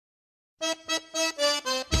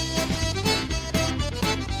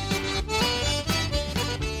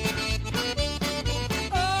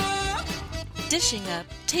Dishing up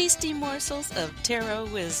tasty morsels of tarot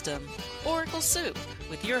wisdom. Oracle Soup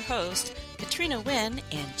with your host, Katrina Wynn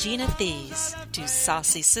and Gina Thies, two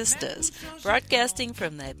saucy sisters, broadcasting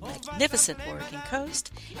from the magnificent Oregon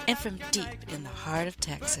coast and from deep in the heart of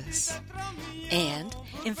Texas. And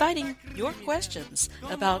inviting your questions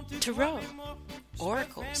about tarot,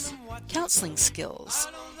 oracles, counseling skills,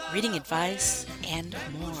 reading advice, and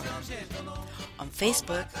more. On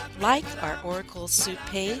Facebook, like our Oracle Soup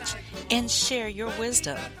page and share your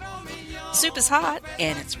wisdom. Soup is hot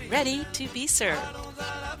and it's ready to be served.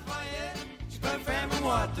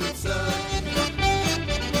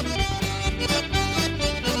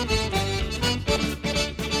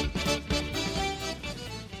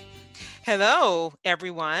 Hello,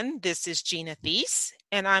 everyone. This is Gina Thies,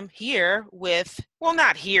 and I'm here with, well,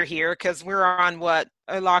 not here because we're on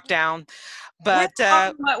a lockdown, but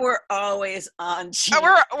we're always on.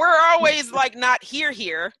 Gina. We're always like not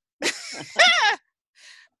here.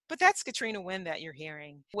 But that's Katrina Wynn that you're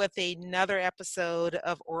hearing with another episode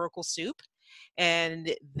of Oracle Soup.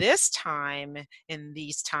 And this time, in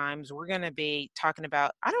these times, we're going to be talking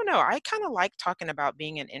about, I don't know, I kind of like talking about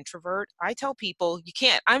being an introvert. I tell people, you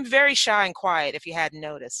can't, I'm very shy and quiet if you hadn't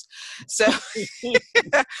noticed. So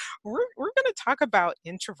we're going to talk about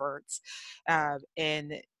introverts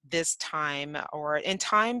in this time or in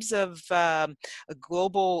times of a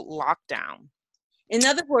global lockdown. In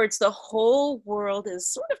other words, the whole world has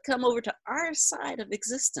sort of come over to our side of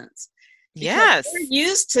existence. Yes. We're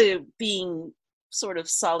used to being sort of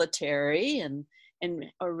solitary and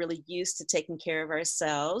are really used to taking care of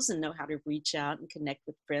ourselves and know how to reach out and connect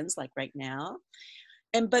with friends like right now.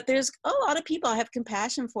 But there's a lot of people I have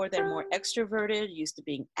compassion for that are more extroverted, used to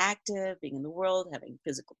being active, being in the world, having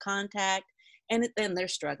physical contact, and then they're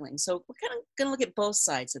struggling. So we're kind of going to look at both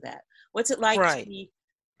sides of that. What's it like to be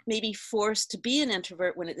maybe forced to be an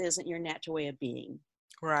introvert when it isn't your natural way of being?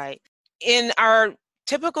 Right. In our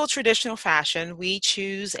typical traditional fashion, we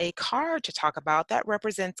choose a card to talk about that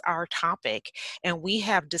represents our topic. And we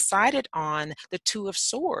have decided on the Two of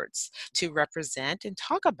Swords to represent and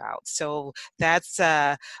talk about. So that's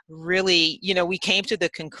really, we came to the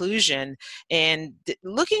conclusion and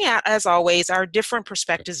looking at, as always, our different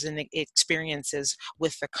perspectives and experiences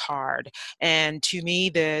with the card. And to me,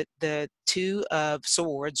 the Two of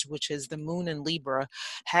Swords, which is the Moon in Libra,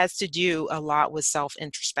 has to do a lot with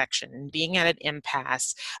self-introspection and being at an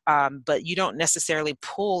impasse. But you don't necessarily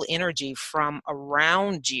pull energy from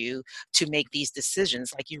around you to make these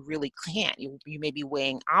decisions like you really can't. You may be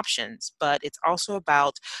weighing options, but it's also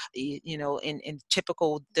about, in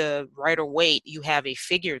typical the Rider-Waite, you have a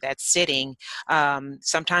figure that's sitting.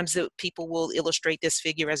 Sometimes people will illustrate this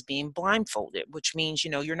figure as being blindfolded, which means,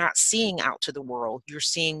 you're not seeing out to the world, you're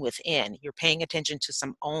seeing within. You're paying attention to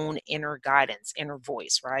some own inner guidance, inner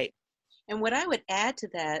voice, right? And what I would add to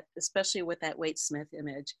that, especially with that Waite-Smith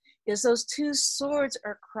image, is those two swords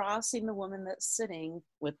are crossing the woman that's sitting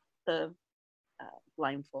with the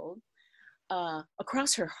blindfold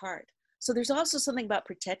across her heart. So there's also something about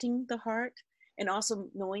protecting the heart and also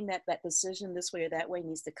knowing that that decision this way or that way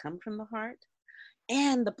needs to come from the heart.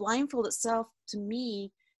 And the blindfold itself, to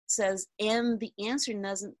me, says, and the answer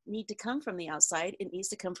doesn't need to come from the outside. It needs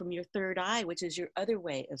to come from your third eye, which is your other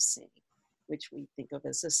way of seeing, which we think of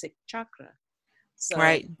as the sixth chakra. So,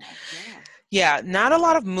 right. Yeah, not a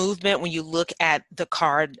lot of movement when you look at the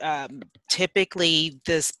card. Typically,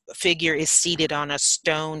 this figure is seated on a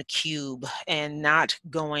stone cube and not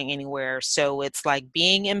going anywhere. So it's like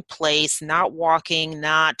being in place, not walking,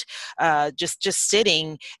 not just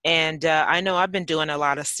sitting. And I know I've been doing a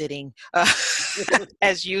lot of sitting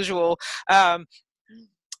as usual.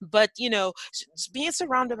 But, being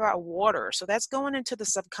surrounded by water. So that's going into the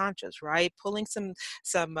subconscious, right? Pulling some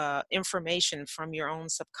information from your own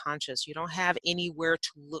subconscious. You don't have anywhere to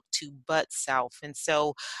look to but self. And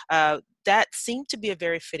so that seemed to be a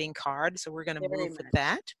very fitting card. So we're going to move with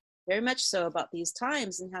that. Very much so about these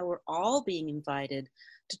times and how we're all being invited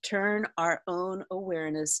to turn our own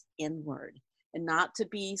awareness inward and not to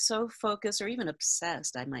be so focused or even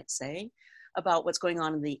obsessed, I might say, about what's going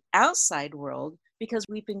on in the outside world, because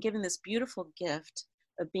we've been given this beautiful gift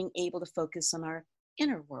of being able to focus on our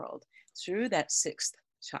inner world through that sixth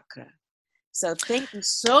chakra. So thank you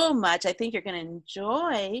so much. I think you're going to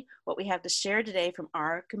enjoy what we have to share today from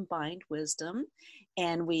our combined wisdom.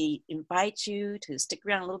 And we invite you to stick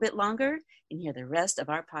around a little bit longer and hear the rest of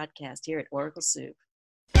our podcast here at Oracle Soup.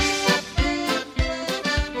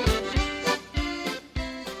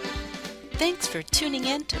 Thanks for tuning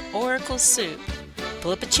in to Oracle Soup.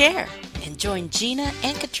 Pull up a chair and join Gina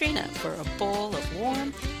and Katrina for a bowl of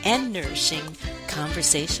warm and nourishing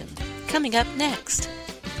conversation. Coming up next.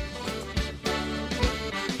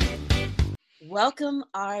 Welcome,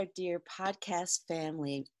 our dear podcast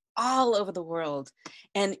family all over the world.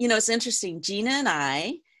 And, it's interesting. Gina and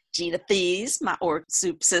I, Gina Thies, my Oracle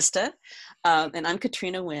Soup sister, and I'm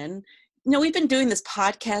Katrina Wynn. We've been doing this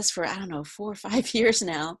podcast for, 4 or 5 years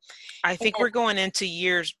now. I think we're going into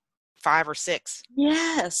years 5 or 6.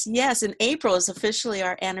 Yes. And April is officially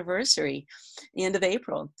our anniversary, the end of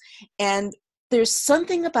April. And there's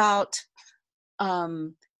something about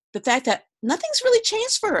the fact that nothing's really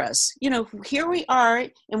changed for us. Here we are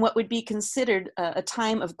in what would be considered a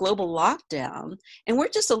time of global lockdown, and we're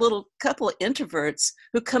just a little couple of introverts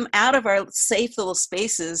who come out of our safe little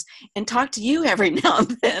spaces and talk to you every now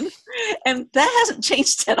and then, and that hasn't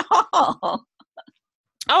changed at all.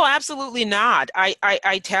 Oh, absolutely not.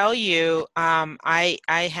 I tell you, I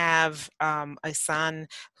have a son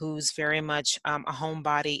who's very much a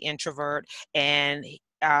homebody introvert, and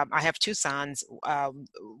I have 2 sons.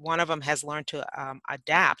 One of them has learned to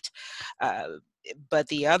adapt, but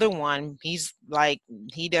the other one,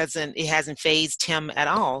 it hasn't fazed him at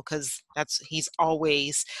all, because he's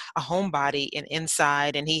always a homebody and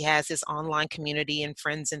inside, and he has his online community and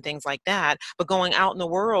friends and things like that. But going out in the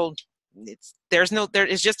world, it's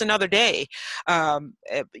just another day,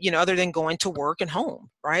 other than going to work and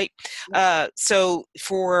home, right? So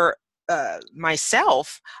for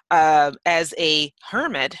myself, as a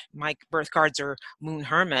hermit, my birth cards are Moon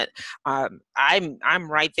Hermit.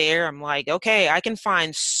 I'm right there. I'm like, okay, I can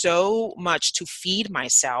find so much to feed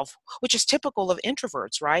myself, which is typical of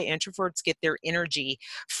introverts, right? Introverts get their energy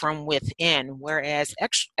from within, whereas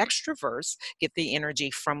extroverts get the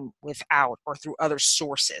energy from without or through other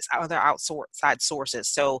sources, other outside sources.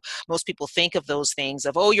 So most people think of those things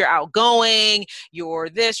of, oh, you're outgoing, you're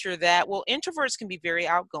this, you're that. Well, introverts can be very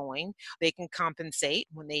outgoing. They can compensate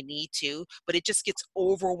when they need to, but it just gets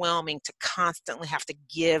overwhelming to constantly have to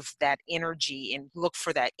give that energy and look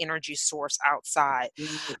for that energy source outside.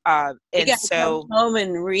 And so come home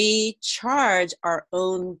and recharge our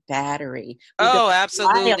own battery.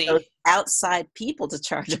 Absolutely. Those outside people to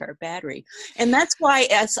charge our battery. And that's why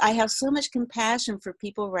I have so much compassion for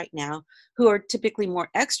people right now who are typically more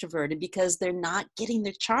extroverted, because they're not getting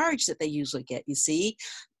the charge that they usually get, you see?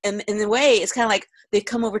 And in a way, it's kind of like they've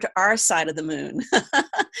come over to our side of the moon,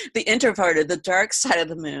 the introverted, the dark side of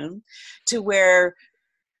the moon, to where,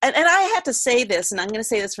 and I have to say this, and I'm going to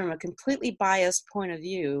say this from a completely biased point of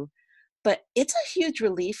view, but it's a huge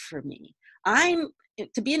relief for me.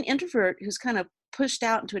 To be an introvert who's kind of pushed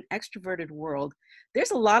out into an extroverted world,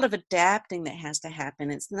 there's a lot of adapting that has to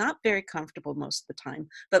happen. It's not very comfortable most of the time,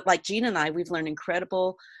 but like Gina and I, we've learned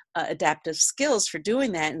incredible adaptive skills for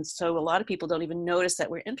doing that. And so a lot of people don't even notice that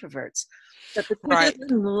we're introverts. But the truth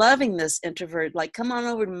is, I'm loving this introvert, like, come on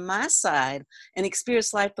over to my side and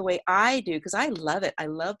experience life the way I do, because I love it. I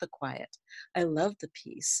love the quiet. I love the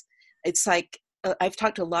peace. It's like, I've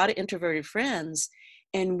talked to a lot of introverted friends,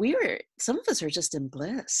 and some of us are just in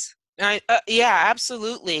bliss. Yeah,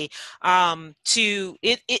 absolutely.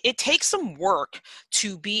 It takes some work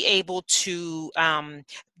to be able to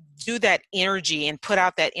do that energy and put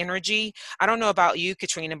out that energy. I don't know about you,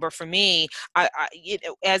 Katrina, but for me,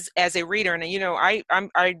 as a reader, and I'm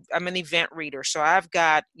an event reader, so I've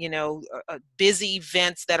got busy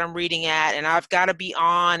events that I'm reading at, and I've got to be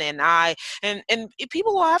on, and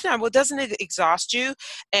people will often, well, doesn't it exhaust you?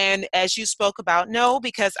 And as you spoke about, no,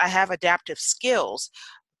 because I have adaptive skills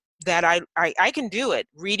that I can do it.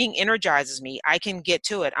 Reading energizes me. I can get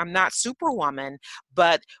to it. I'm not Superwoman,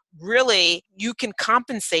 but really you can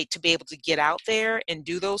compensate to be able to get out there and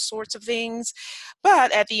do those sorts of things.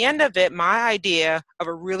 But at the end of it, my idea of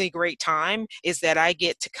a really great time is that I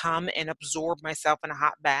get to come and absorb myself in a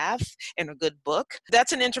hot bath and a good book.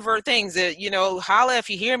 That's an introvert thing. Holla if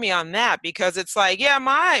you hear me on that, because it's like, yeah,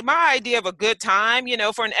 my idea of a good time,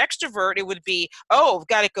 for an extrovert, it would be, oh, I've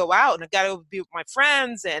got to go out and I've got to be with my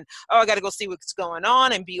friends, and I got to go see what's going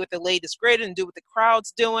on and be with the latest greatest and do what the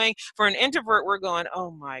crowd's doing. For an introvert, we're going,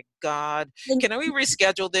 oh my God, can we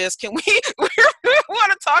reschedule this? Can we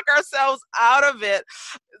want to talk ourselves out of it?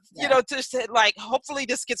 Yeah. Hopefully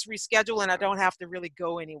this gets rescheduled and I don't have to really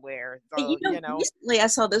go anywhere. So, recently I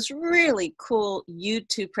saw this really cool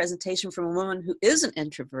YouTube presentation from a woman who is an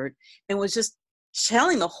introvert and was just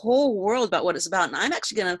telling the whole world about what it's about. And I'm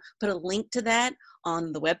actually going to put a link to that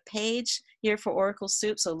on the webpage here for Oracle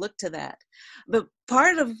Soup, so look to that. But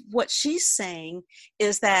part of what she's saying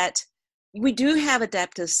is that we do have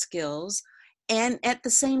adaptive skills, and at the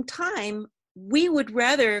same time, we would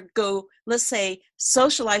rather go let's say,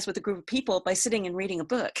 socialize with a group of people by sitting and reading a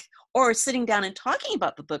book, or sitting down and talking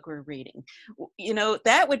about the book we're reading.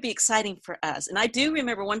 That would be exciting for us. And I do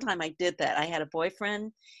remember one time I did that. I had a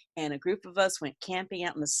boyfriend, and a group of us went camping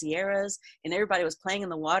out in the Sierras, and everybody was playing in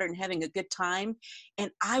the water and having a good time.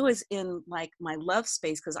 And I was in like my love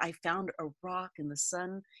space because I found a rock in the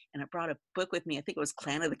sun, and I brought a book with me. I think it was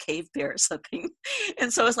Clan of the Cave Bear or something.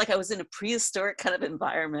 And so it's like I was in a prehistoric kind of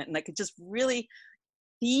environment, and I could just really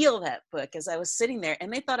feel that book as I was sitting there.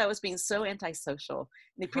 And they thought I was being so antisocial.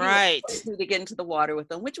 And they pretty much forced me to get into the water with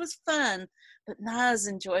them, which was fun, but not as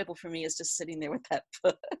enjoyable for me as just sitting there with that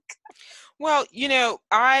book. Well,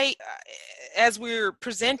 as we're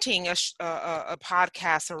presenting a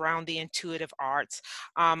podcast around the intuitive arts,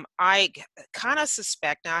 I kind of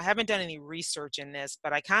suspect, now I haven't done any research in this,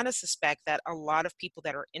 but I kind of suspect that a lot of people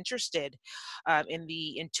that are interested in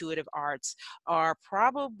the intuitive arts are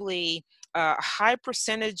probably a high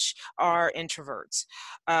percentage are introverts.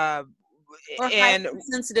 Or highly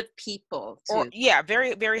sensitive people too.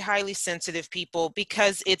 Very, very highly sensitive people,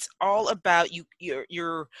 because it's all about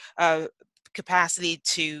your capacity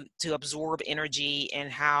to absorb energy, and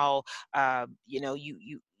how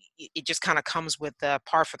it just kind of comes with the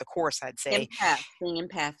par for the course, I'd say. Being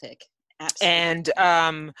empathic. Absolutely.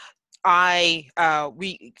 And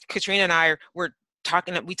Katrina and I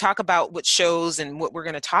we talk about what shows and what we're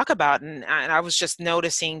going to talk about. And I was just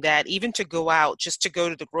noticing that even to go out, just to go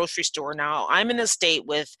to the grocery store. Now, I'm in a state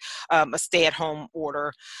with a stay-at-home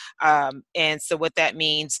order. And so what that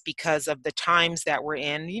means, because of the times that we're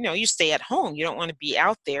in, you stay at home. You don't want to be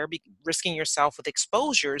out there risking yourself with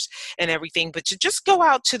exposures and everything. But to just go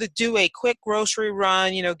out to do a quick grocery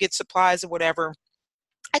run, get supplies or whatever.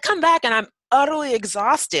 I come back and I'm utterly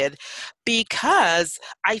exhausted, because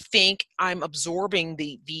I think I'm absorbing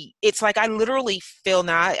it's like I literally feel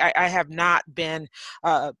now, I have not been,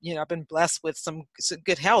 I've been blessed with some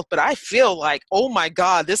good health, but I feel like, oh my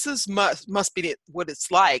God, this must be what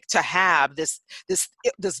it's like to have this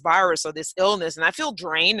virus or this illness. And I feel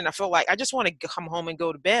drained, and I feel like I just want to come home and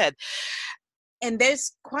go to bed. And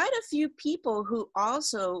there's quite a few people who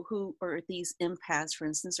are these empaths, for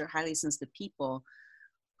instance, or highly sensitive people,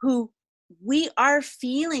 who we are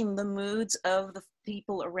feeling the moods of the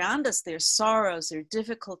people around us, their sorrows, their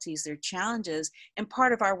difficulties, their challenges. And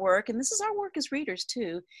part of our work, and this is our work as readers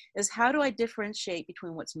too, is how do I differentiate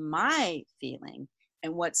between what's my feeling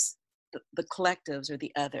and what's the collectives or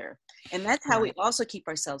the other. And that's how we also keep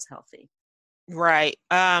ourselves healthy. Right.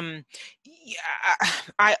 I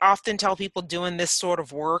often tell people doing this sort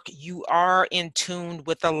of work, you are in tune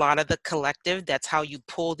with a lot of the collective. That's how you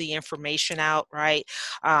pull the information out, right?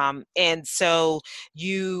 And so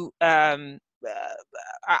I'm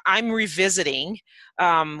revisiting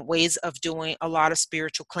ways of doing a lot of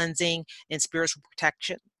spiritual cleansing and spiritual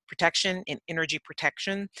protection and energy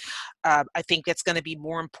protection. I think that's going to be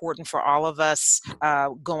more important for all of us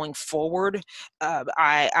going forward.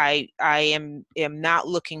 I am not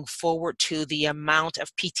looking forward to the amount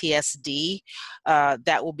of PTSD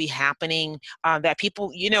that will be happening, that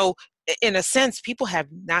people, in a sense, people have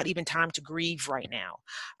not even time to grieve right now.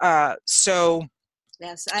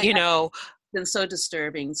 Yes, been so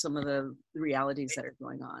disturbing, some of the realities that are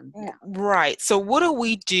going on. Yeah. Right. So what do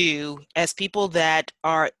we do as people that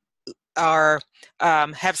have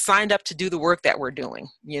signed up to do the work that we're doing?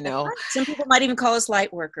 Some people might even call us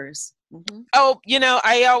light workers. Mm-hmm. Oh,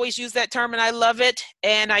 I always use that term, and I love it.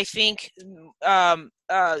 And I think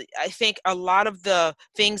a lot of the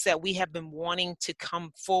things that we have been wanting to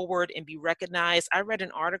come forward and be recognized. I read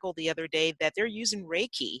an article the other day that they're using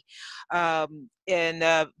Reiki in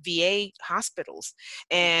VA hospitals.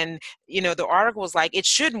 And, the article was like, it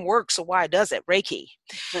shouldn't work, so why does it? Reiki.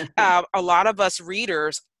 A lot of us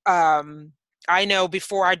readers, I know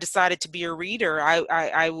before I decided to be a reader,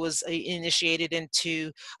 I was initiated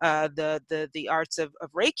into the arts of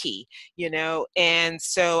Reiki, and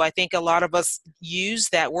so I think a lot of us use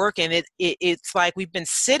that work, and it's like we've been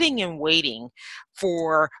sitting and waiting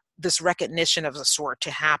for this recognition of a sort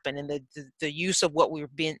to happen, and the use of what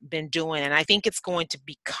we've been doing. And I think it's going to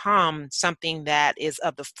become something that is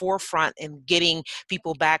of the forefront in getting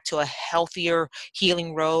people back to a healthier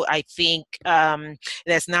healing road. I think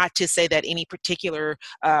that's not to say that any particular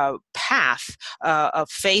path of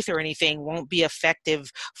faith or anything won't be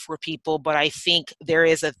effective for people, but I think there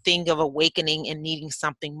is a thing of awakening and needing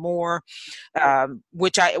something more,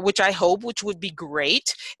 which I hope, which would be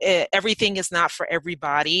great. Everything is not for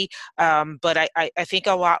everybody. But I think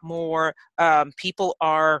a lot more people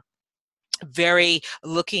are very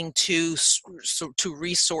looking to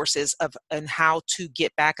resources of and how to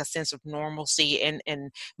get back a sense of normalcy, and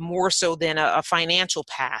more so than a financial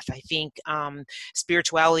path. I think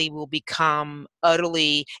spirituality will become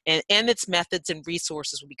utterly, and its methods and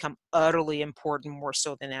resources will become utterly important more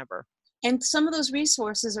so than ever. And some of those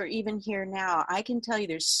resources are even here now. I can tell you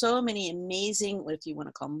there's so many amazing, if you want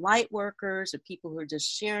to call them light workers, or people who are just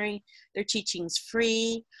sharing their teachings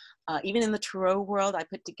free. Even in the Tarot world, I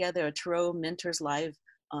put together a Tarot Mentors Live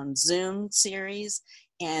on Zoom series.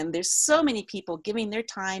 And there's so many people giving their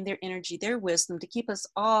time, their energy, their wisdom to keep us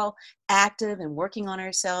all active and working on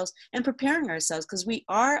ourselves and preparing ourselves, because we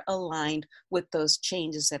are aligned with those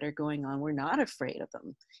changes that are going on. We're not afraid of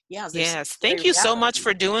them. Yes. Thank you so much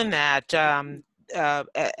for doing that.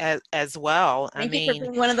 As well. Thank you for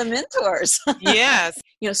being one of the mentors. Yes.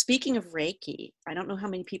 Speaking of Reiki, I don't know how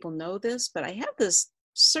many people know this, but I have this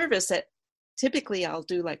service that typically I'll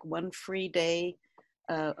do like one free day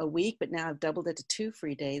a week, but now I've doubled it to 2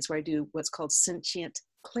 free days, where I do what's called sentient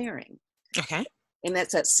clearing. Okay. And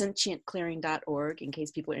that's at sentientclearing.org. In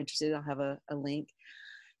case people are interested, I'll have a link.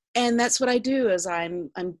 And that's what I do, is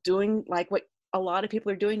I'm doing like what a lot of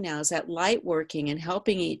people are doing now, is that light working and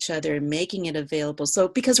helping each other and making it available. So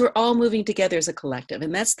because we're all moving together as a collective,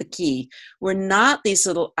 and that's the key. We're not these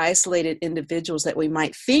little isolated individuals that we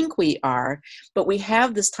might think we are, but we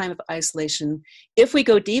have this time of isolation, if we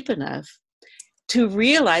go deep enough, to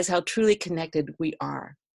realize how truly connected we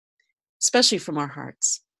are, especially from our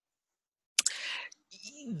hearts.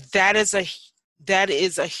 That is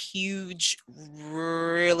a huge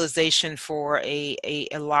realization for a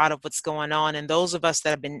lot of what's going on. And those of us that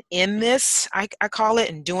have been in this, I call it,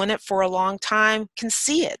 and doing it for a long time, can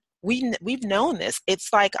see it. We've known this.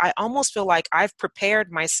 It's like, I almost feel like I've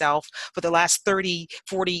prepared myself for the last 30,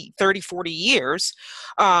 40 years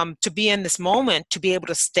to be in this moment, to be able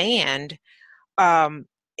to stand. I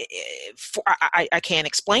can't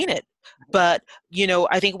explain it, but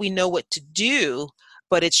I think we know what to do,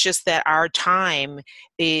 but it's just that our time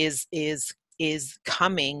is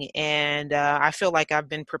coming, and I feel like I've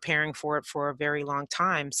been preparing for it for a very long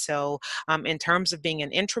time. So in terms of being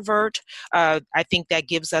an introvert, I think that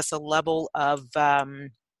gives us a level of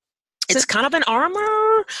it's kind of an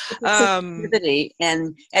armor. And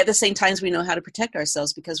at the same time, we know how to protect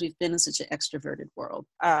ourselves because we've been in such an extroverted world.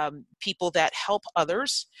 People that help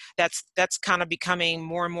others, that's kind of becoming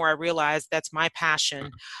more and more, I realize that's my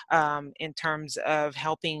passion, in terms of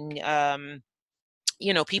helping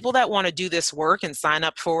people that want to do this work and sign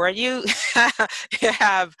up for it. You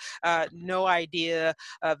have no idea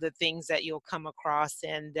of the things that you'll come across.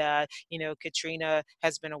 And, Katrina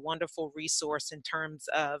has been a wonderful resource in terms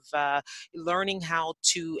of learning how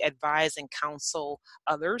to advise and counsel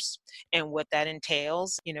others and what that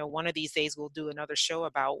entails. One of these days we'll do another show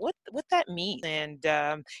about what that means. And,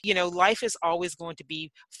 life is always going to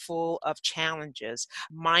be full of challenges.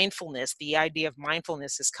 Mindfulness, the idea of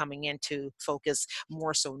mindfulness is coming into focus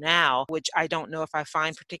more so now, which I don't know if I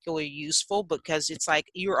find particularly useful, because it's like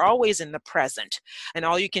you're always in the present and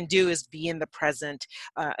all you can do is be in the present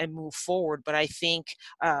and move forward. But I think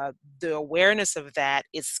the awareness of that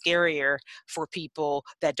is scarier for people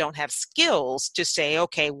that don't have skills to say,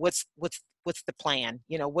 okay, what's the plan?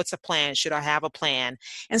 What's a plan? Should I have a plan?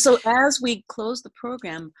 And so as we close the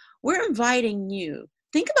program, we're inviting you,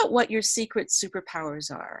 think about what your secret superpowers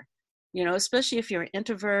are. Especially if you're an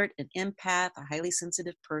introvert, an empath, a highly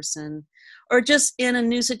sensitive person, or just in a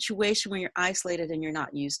new situation where you're isolated and you're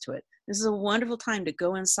not used to it. This is a wonderful time to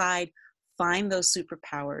go inside, find those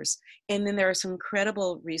superpowers. And then there are some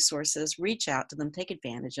incredible resources. Reach out to them, take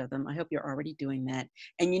advantage of them. I hope you're already doing that.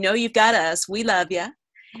 And you've got us. We love you.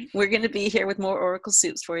 We're going to be here with more Oracle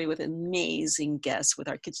Soups for you, with amazing guests, with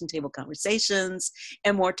our kitchen table conversations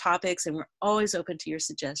and more topics. And we're always open to your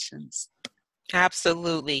suggestions.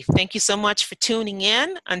 Absolutely. Thank you so much for tuning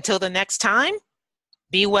in. Until the next time,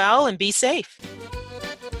 be well and be safe.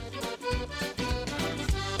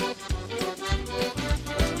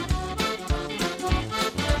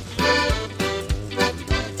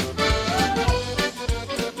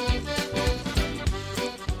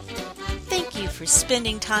 Thank you for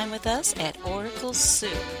spending time with us at Oracle Soup.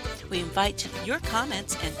 We invite your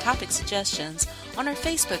comments and topic suggestions on our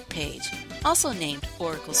Facebook page, also named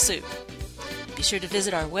Oracle Soup. Be sure to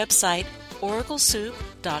visit our website,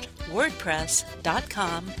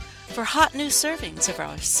 oraclesoup.wordpress.com, for hot new servings of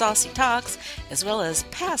our saucy talks, as well as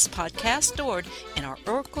past podcasts stored in our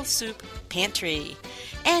Oracle Soup pantry.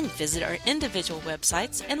 And visit our individual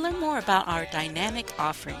websites and learn more about our dynamic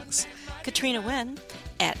offerings. Katrina Wynn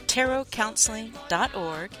at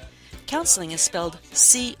tarotcounseling.org. Counseling is spelled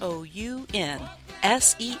COUNSELING.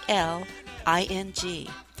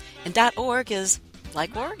 And .org is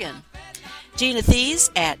like Oregon. Gina Thies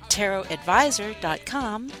at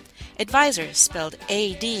tarotadvisor.com. Advisor spelled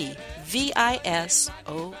ADVISOR.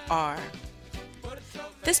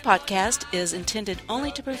 This podcast is intended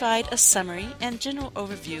only to provide a summary and general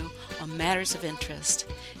overview on matters of interest.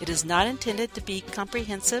 It is not intended to be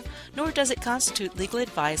comprehensive, nor does it constitute legal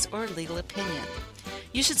advice or legal opinion.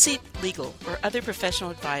 You should seek legal or other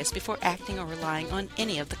professional advice before acting or relying on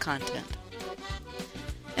any of the content.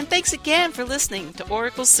 And thanks again for listening to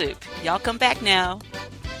Oracle Soup. Y'all come back now.